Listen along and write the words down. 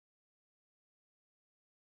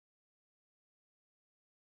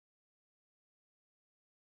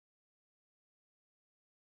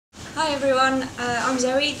Hi everyone, I'm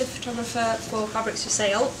Zoe, the photographer for Fabrics for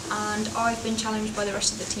Sale, and I've been challenged by the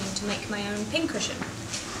rest of the team to make my own pincushion.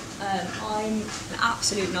 I'm an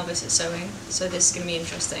absolute novice at sewing, so this is going to be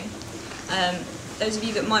interesting. Those of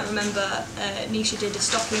you that might remember, Nisha did a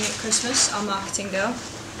stocking at Christmas, our marketing girl,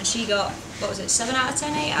 and she got, what was it, 7 out of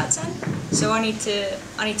 10, 8 out of 10? So I need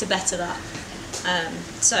to better that.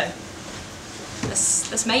 So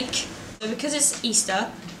let's make. So because it's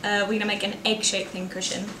Easter, we're going to make an egg-shaped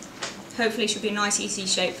pincushion. Hopefully it should be a nice easy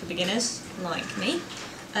shape for beginners like me.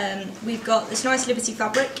 We've got this nice Liberty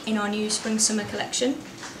fabric in our new Spring Summer collection.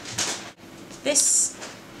 This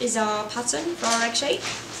is our pattern for our egg shape,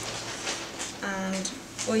 and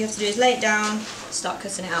all you have to do is lay it down, start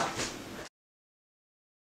cutting it out.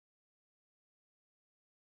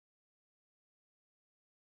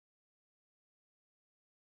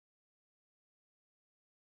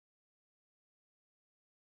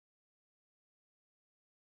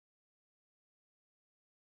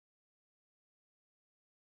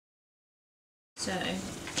 So,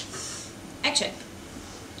 egg shape.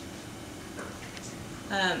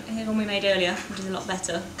 Here's one we made earlier, which is a lot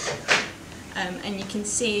better. And you can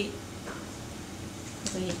see,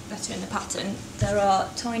 probably better in the pattern, there are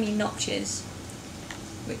tiny notches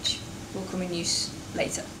which will come in use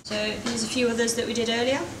later. So here's a few others that we did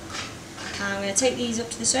earlier. I'm going to take these up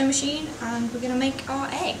to the sewing machine and we're going to make our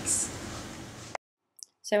eggs.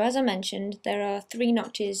 So as I mentioned, there are 3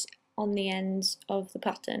 notches on the ends of the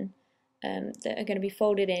pattern that are going to be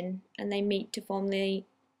folded in, and they meet to form the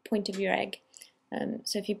point of your egg.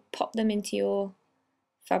 So if you pop them into your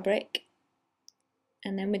fabric,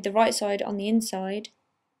 and then with the right side on the inside,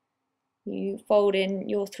 you fold in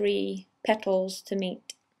your 3 petals to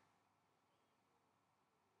meet.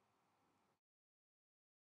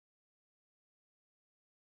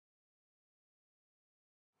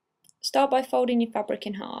 Start by folding your fabric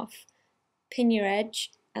in half, pin your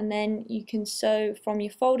edge, and then you can sew from your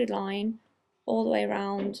folded line all the way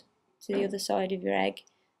around to the other side of your egg.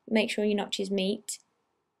 Make sure your notches meet.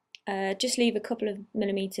 Just leave a couple of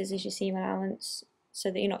millimetres as your seam allowance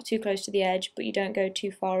so that you're not too close to the edge, but you don't go too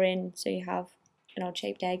far in so you have an odd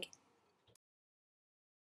shaped egg.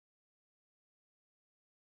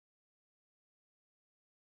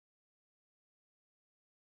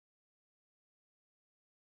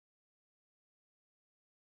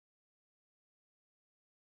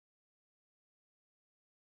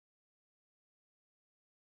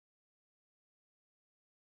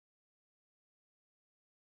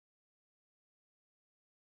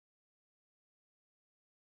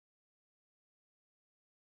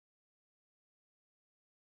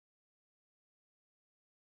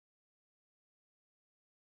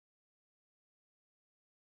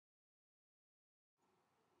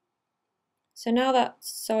 So now that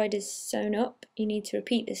side is sewn up, you need to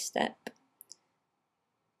repeat this step.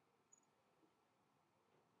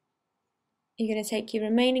 You're going to take your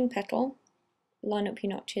remaining petal, line up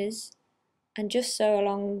your notches, and just sew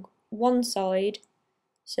along one side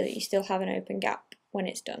so that you still have an open gap when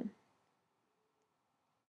it's done.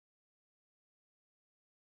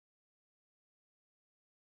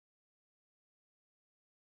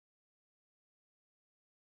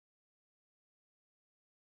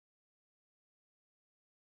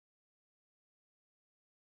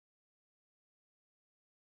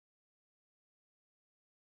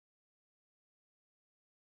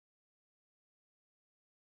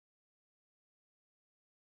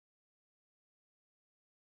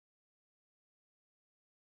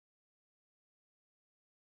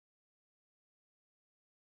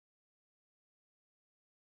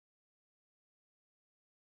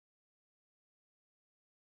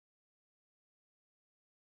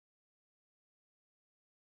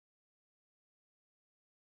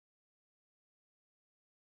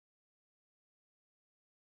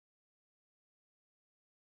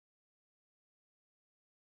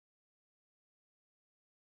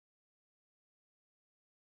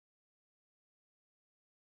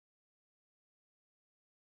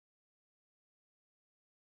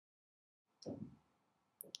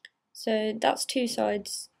 So that's 2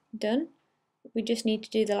 sides done. We just need to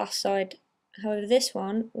do the last side. However, this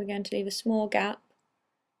one we're going to leave a small gap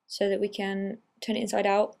so that we can turn it inside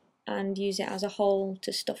out and use it as a hole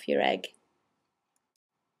to stuff your egg.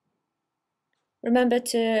 Remember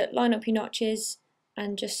to line up your notches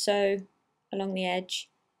and just sew along the edge.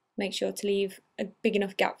 Make sure to leave a big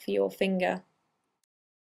enough gap for your finger.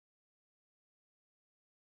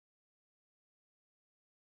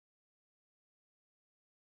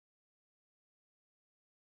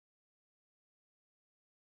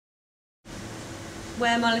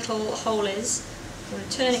 Where my little hole is, I'm going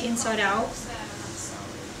to turn it inside out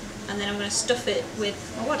and then I'm going to stuff it with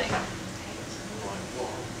my wadding.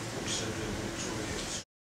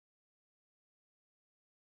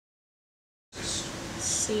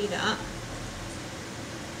 See that?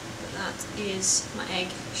 But that is my egg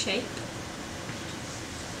shape.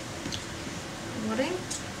 Wadding.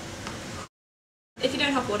 If you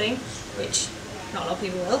don't have wadding, which not a lot of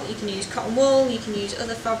people will, you can use cotton wool, you can use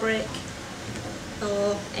other fabric,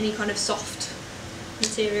 or any kind of soft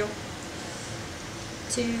material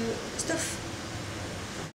to stuff.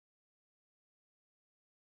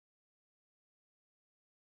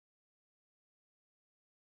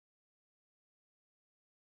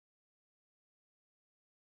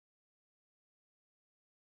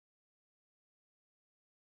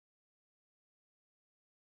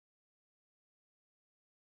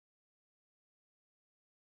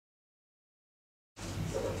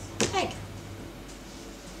 Egg.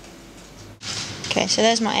 Okay, so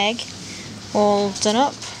there's my egg, all done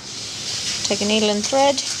up. Take a needle and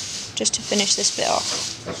thread just to finish this bit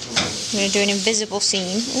off. I'm going to do an invisible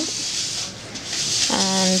seam. Ooh.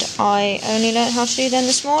 And I only learnt how to do them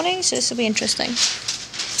this morning, so this will be interesting.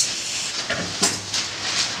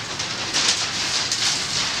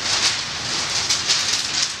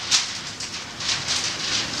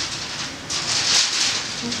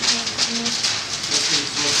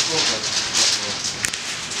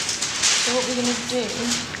 So what we're going to do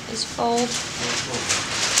is fold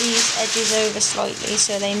these edges over slightly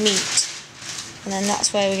so they meet, and then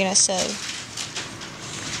that's where we're going to sew.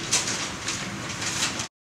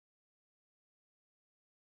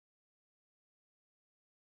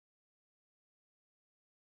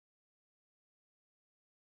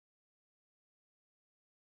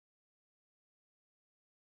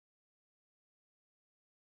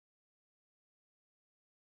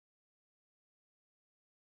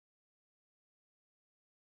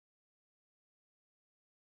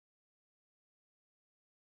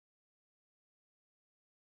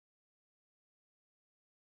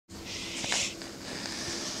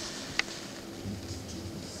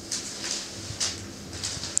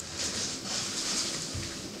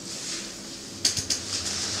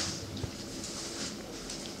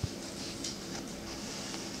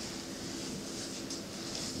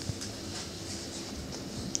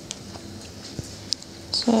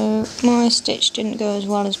 So my stitch didn't go as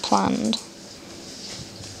well as planned,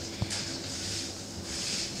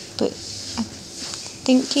 but I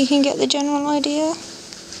think you can get the general idea.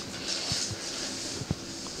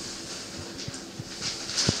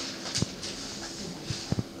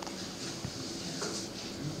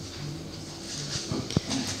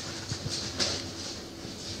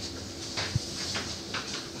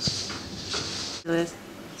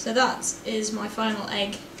 So that is my final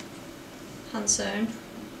egg, hand sewn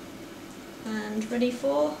and ready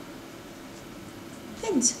for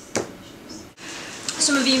pins.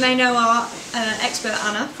 Some of you may know our expert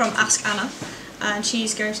Anna from Ask Anna, and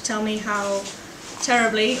she's going to tell me how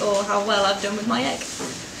terribly or how well I've done with my egg.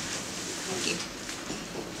 Thank you.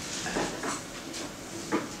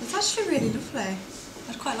 It's actually really lovely.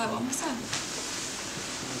 I'd quite like one myself.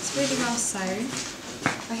 It's really well sewn.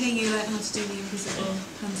 I hear you learnt how to do the invisible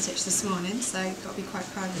hand stitch this morning, so you've got to be quite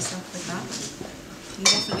proud of yourself with that. You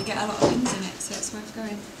definitely get a lot of pins in it, so it's worth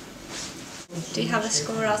going. Do you have a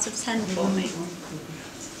score out of 10 for me? I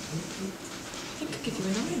think I'll give you a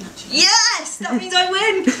 9 actually. Yes! That means I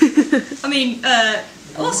win! I mean,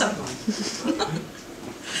 awesome!